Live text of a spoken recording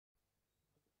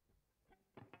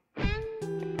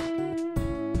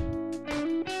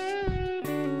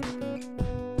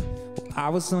I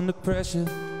was under pressure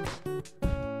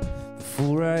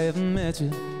before I ever met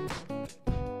you.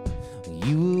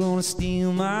 You were gonna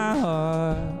steal my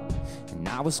heart, and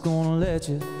I was gonna let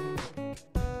you.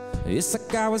 It's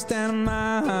like I was down in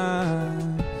my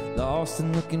mind, lost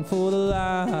and looking for the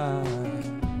light.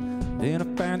 Then I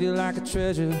found you like a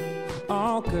treasure.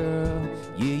 Oh girl,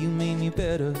 yeah, you made me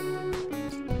better.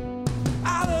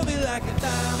 I love you like a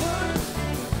diamond,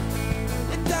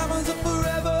 and diamonds are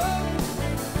forever.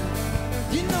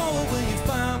 You know when you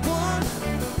find one,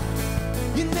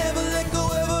 you never let go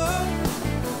ever.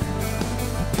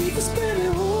 People spend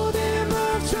their whole damn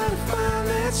life trying to find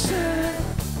that shine.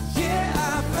 Yeah,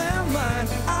 I found mine.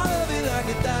 I love you like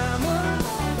a diamond,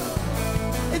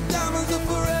 and diamonds are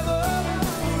forever,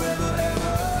 forever,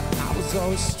 ever. I was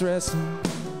always stressing,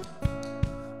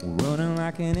 running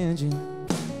like an engine,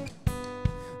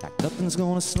 like nothing's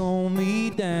gonna slow me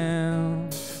down.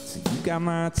 So you got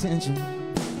my attention,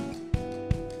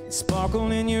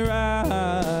 sparkle in your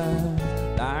eyes,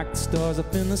 like the stars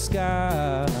up in the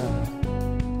sky.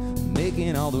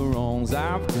 Making all the wrongs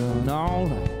I've done all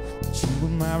right, but you were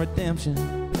my redemption.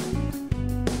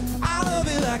 I love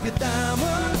you like a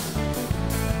diamond,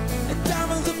 and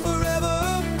diamonds are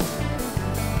forever.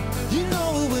 You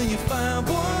know when you find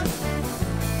one,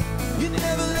 you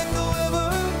never let go ever.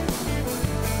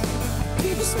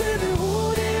 People spend their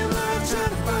whole damn life trying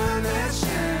to find that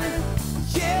shine.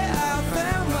 Yeah, I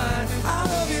found mine. I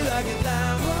love you like a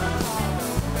diamond,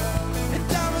 and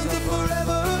diamonds are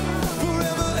forever,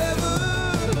 forever, ever.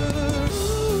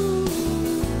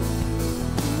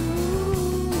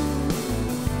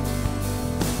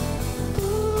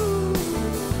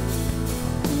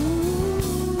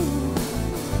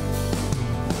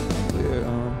 We're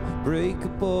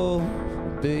unbreakable,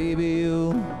 baby.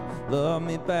 You love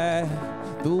me back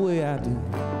the way I do.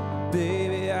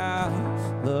 Baby, I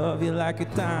love you like a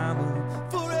diamond,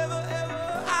 forever,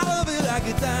 ever. I love you like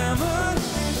a diamond,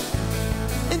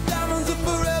 and diamonds are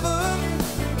forever.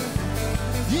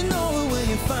 You know it when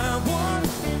you find one,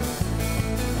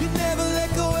 you never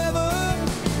let go ever.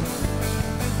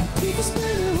 People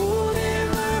spend their whole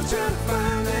damn life trying to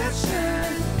find that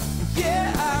shine.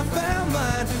 Yeah, I found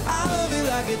mine. I love you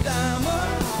like a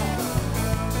diamond,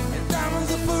 and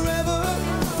diamonds are forever,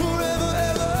 forever,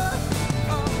 ever.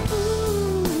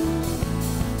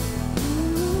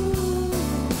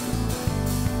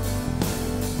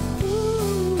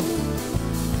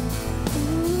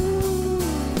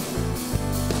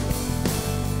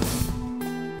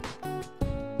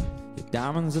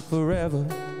 Diamonds are forever.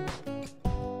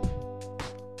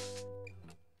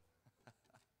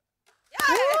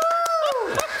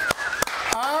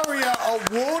 ARIA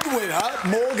Award winner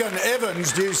Morgan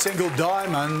Evans' new single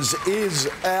Diamonds is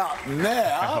out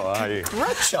now. How are you?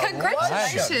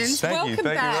 Congratulations. Thank you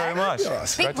back. very much.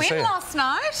 Yes. Big win last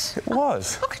night. It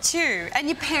was. Look at you. And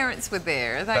your parents were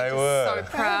there. They just were. so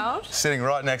proud. Sitting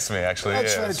right next to me, actually.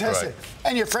 That's yeah, fantastic.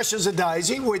 And you're fresh as a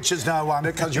daisy, which is no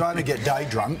wonder because you only get day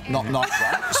drunk, not night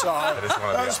drunk. So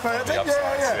that's perfect.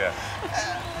 Yeah.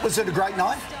 Was it a great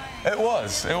night? It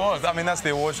was. It was. I mean, that's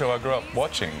the award show I grew up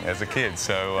watching as a kid.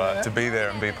 So to be there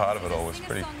and be part of it all was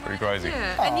pretty crazy.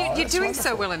 Yeah. And you're doing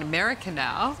so well in America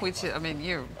now, which I mean,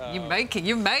 you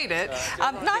made it.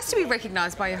 Nice to be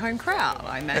recognised by your home crowd,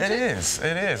 I imagine. It is.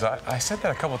 It is. I said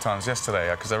that a couple of times yesterday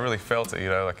because I really felt it. You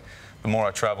know, like the more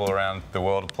I travel around the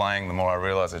world playing, the more I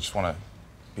realise I just want to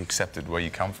be accepted where you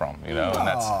come from, you know, and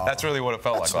that's really what it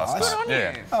felt like last night.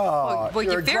 Good on you. Well,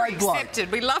 you're very accepted.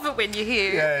 We love it when you're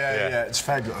here. Yeah. It's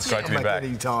fabulous. It's great to be back.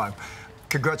 Any time.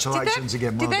 Congratulations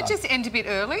again. Did that just end a bit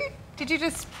early? Did you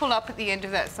just pull up at the end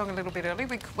of that song a little bit early?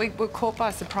 We were caught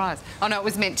by surprise. Oh no, it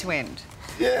was meant to end.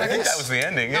 Yeah, I think that was the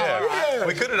ending. Yeah.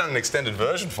 We could have done an extended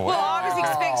version for it. Well, I was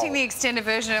expecting the extended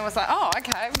version and was like, oh,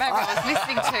 okay, maybe I was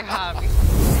listening too hard.